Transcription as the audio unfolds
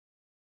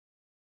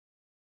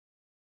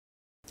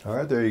All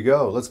right, there you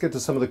go. Let's get to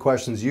some of the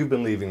questions you've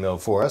been leaving, though,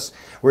 for us.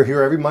 We're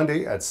here every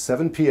Monday at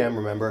 7 p.m.,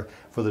 remember,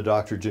 for the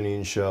Dr.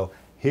 Janine Show.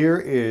 Here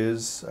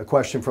is a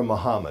question from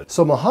Mohammed.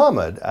 So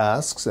Mohammed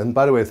asks, and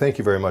by the way, thank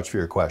you very much for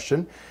your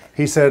question.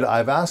 He said,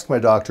 I've asked my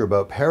doctor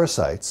about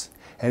parasites,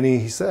 and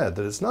he said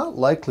that it's not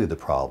likely the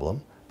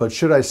problem, but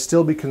should I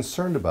still be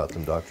concerned about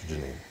them, Dr.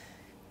 Janine?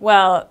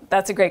 Well,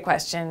 that's a great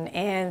question,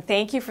 and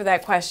thank you for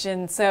that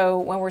question. So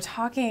when we're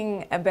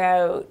talking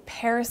about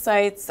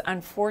parasites,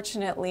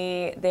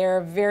 unfortunately,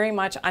 they're very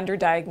much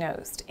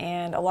underdiagnosed,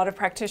 and a lot of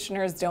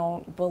practitioners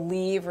don't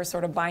believe or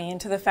sort of buy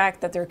into the fact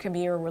that there can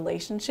be a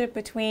relationship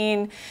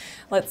between,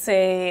 let's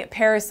say,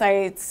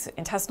 parasites,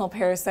 intestinal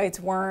parasites,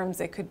 worms,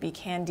 it could be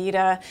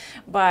candida,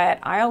 but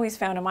I always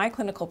found in my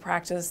clinical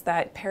practice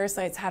that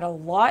parasites had a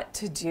lot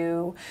to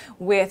do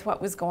with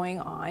what was going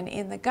on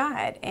in the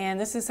gut, and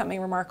this is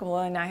something remarkable,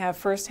 and I have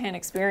firsthand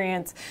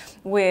experience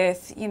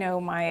with,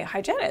 my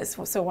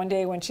hygienist. So one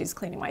day when she's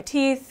cleaning my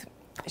teeth,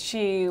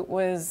 she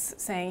was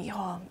saying,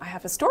 I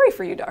have a story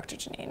for you, Dr.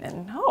 Janine.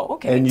 And,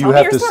 okay. And you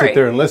have to sit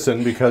there and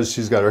listen because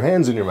she's got her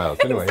hands in your mouth.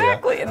 Anyway,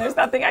 exactly. Yeah. And there's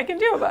nothing I can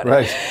do about it.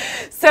 Right.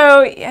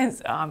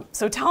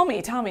 So tell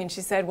me. And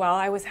she said, well,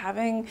 I was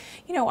having,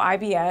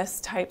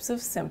 IBS types of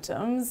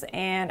symptoms.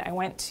 And I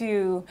went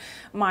to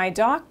my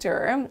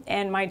doctor,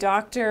 and my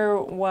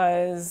doctor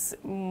was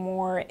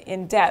more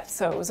in depth.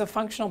 So it was a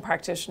functional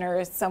practitioner.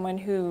 It's someone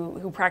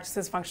who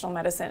practices functional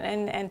medicine.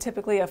 And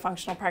typically a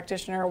functional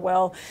practitioner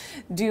will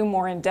do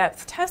more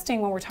in-depth testing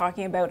when we're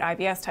talking about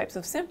IBS types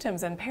of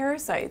symptoms and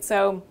parasites.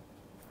 So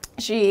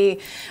she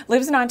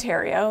lives in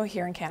Ontario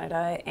here in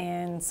Canada,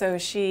 and so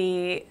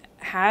she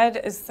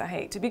had, I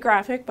hate to be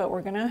graphic, but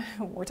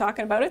we're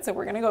talking about it, so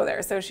we're gonna go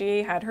there. So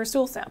she had her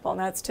stool sample, and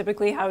that's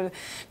typically how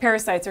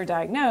parasites are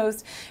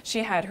diagnosed.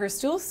 She had her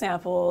stool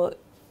sample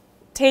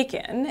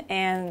taken,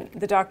 and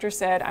the doctor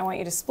said, I want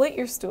you to split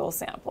your stool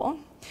sample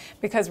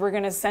because we're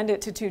gonna send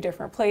it to 2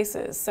 different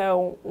places.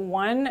 So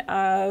one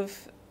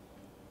of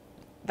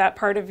that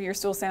part of your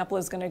stool sample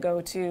is going to go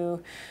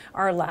to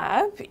our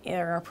lab,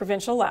 our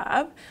provincial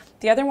lab.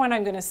 The other one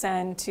I'm going to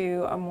send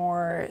to a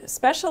more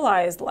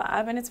specialized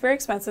lab, and it's very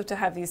expensive to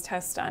have these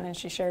tests done, and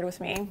she shared with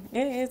me,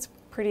 it's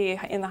pretty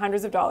in the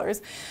hundreds of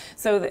dollars.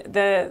 So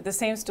the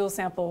same stool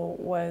sample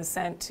was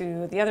sent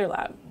to the other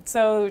lab.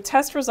 So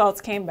test results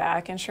came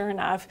back, and sure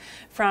enough,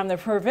 from the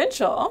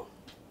provincial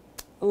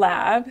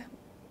lab,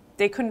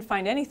 they couldn't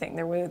find anything.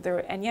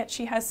 And yet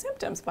she has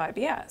symptoms of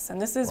IBS.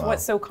 And this is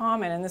what's so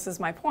common, and this is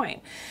my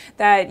point,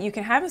 that you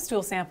can have a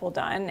stool sample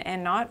done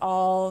and not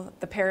all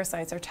the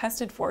parasites are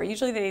tested for.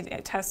 Usually they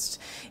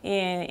test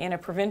in a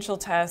provincial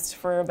test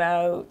for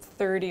about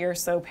 30 or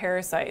so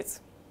parasites.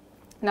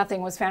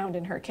 Nothing was found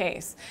in her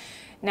case.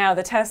 Now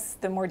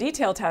the more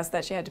detailed test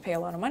that she had to pay a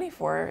lot of money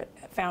for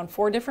found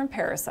 4 different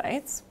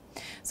parasites.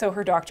 So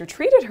her doctor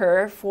treated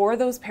her for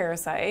those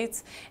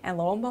parasites, and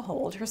lo and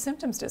behold, her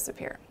symptoms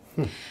disappear.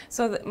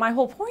 So my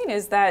whole point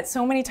is that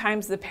so many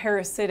times the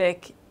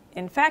parasitic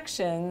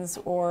infections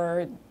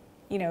or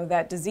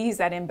that disease,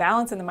 that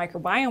imbalance in the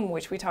microbiome,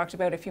 which we talked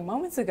about a few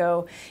moments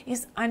ago,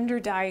 is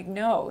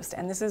underdiagnosed.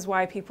 And this is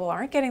why people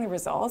aren't getting the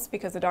results,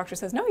 because the doctor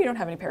says, no, you don't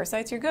have any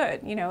parasites, you're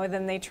good. And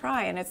then they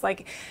try, and it's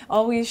like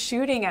always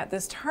shooting at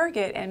this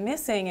target and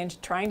missing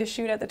and trying to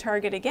shoot at the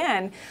target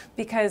again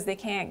because they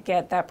can't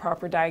get that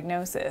proper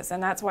diagnosis.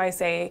 And that's why I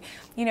say,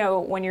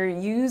 when you're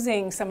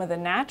using some of the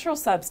natural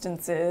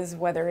substances,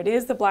 whether it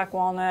is the black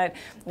walnut,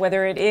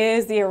 whether it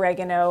is the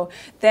oregano,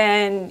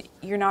 then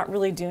you're not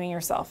really doing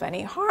yourself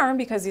any harm,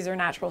 because these are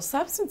natural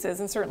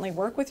substances. And certainly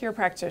work with your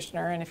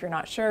practitioner, and if you're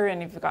not sure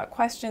and if you've got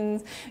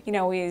questions,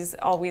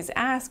 always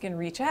ask and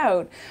reach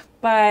out.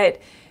 But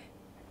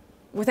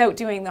without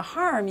doing the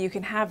harm, you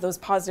can have those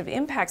positive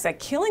impacts at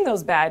killing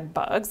those bad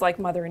bugs like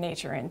Mother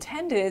Nature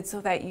intended,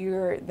 so that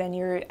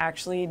you're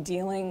actually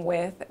dealing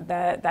with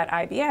that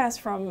IBS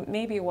from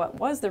maybe what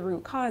was the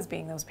root cause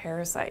being those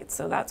parasites.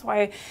 So that's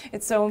why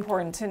it's so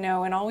important to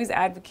know and always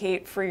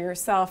advocate for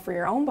yourself, for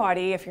your own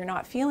body. If you're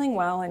not feeling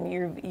well and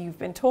you've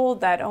been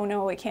told that, oh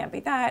no, it can't be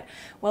that,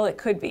 well, it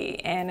could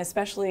be. And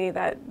especially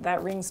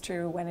that rings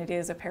true when it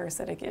is a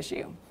parasitic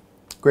issue.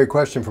 Great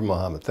question from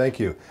Mohammed. Thank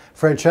you.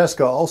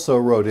 Francesca also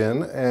wrote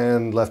in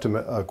and left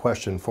a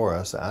question for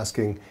us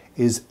asking,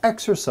 is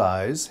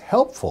exercise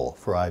helpful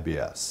for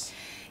IBS?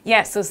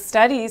 Yes, so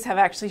studies have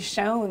actually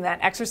shown that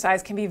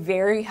exercise can be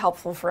very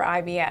helpful for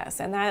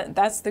IBS, and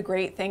that's the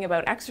great thing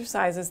about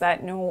exercise, is that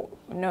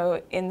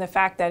in the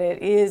fact that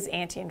it is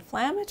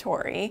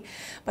anti-inflammatory,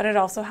 but it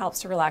also helps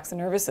to relax the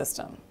nervous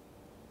system.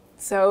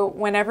 So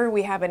whenever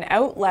we have an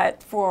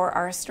outlet for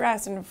our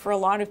stress, and for a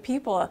lot of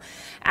people,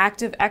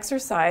 active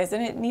exercise,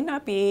 and it need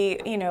not be,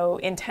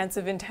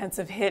 intensive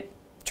HIIT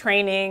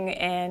training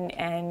and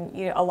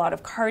a lot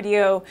of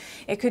cardio.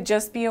 It could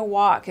just be a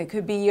walk, it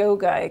could be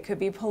yoga, it could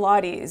be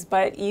Pilates,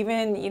 but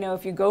even,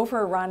 if you go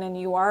for a run and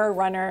you are a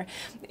runner,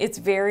 it's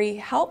very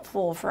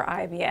helpful for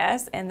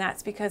IBS, and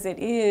that's because it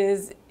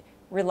is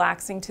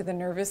relaxing to the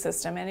nervous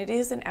system, and it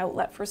is an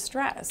outlet for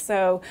stress.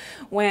 So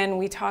when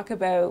we talk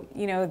about,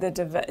 you know, the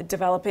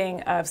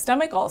developing of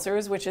stomach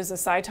ulcers, which is a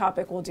side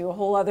topic, we'll do a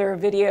whole other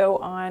video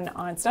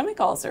on stomach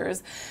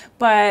ulcers,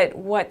 but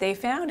what they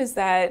found is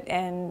that,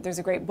 and there's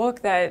a great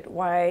book that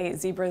why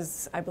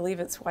zebras, I believe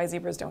it's Why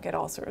Zebras Don't Get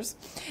Ulcers,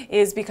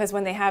 is because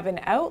when they have an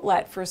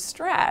outlet for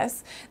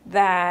stress,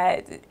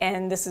 that,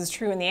 and this is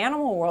true in the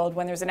animal world,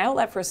 when there's an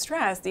outlet for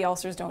stress, the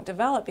ulcers don't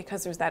develop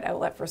because there's that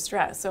outlet for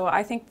stress. So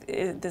I think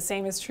the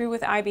same is true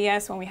with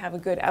IBS. When we have a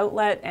good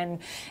outlet, and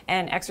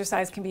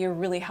exercise can be a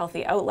really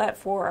healthy outlet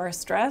for our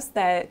stress,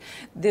 that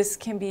this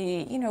can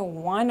be, you know,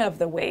 one of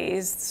the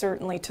ways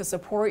certainly to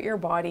support your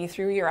body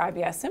through your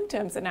IBS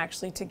symptoms, and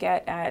actually to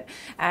get at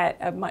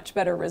a much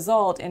better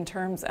result in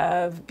terms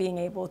of being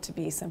able to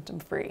be symptom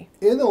free.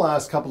 In the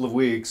last couple of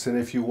weeks, and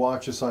if you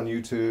watch us on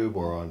YouTube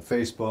or on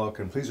Facebook,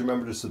 and please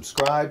remember to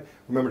subscribe,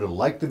 remember to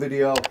like the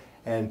video,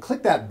 and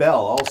click that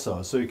bell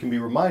also so you can be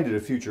reminded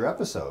of future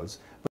episodes.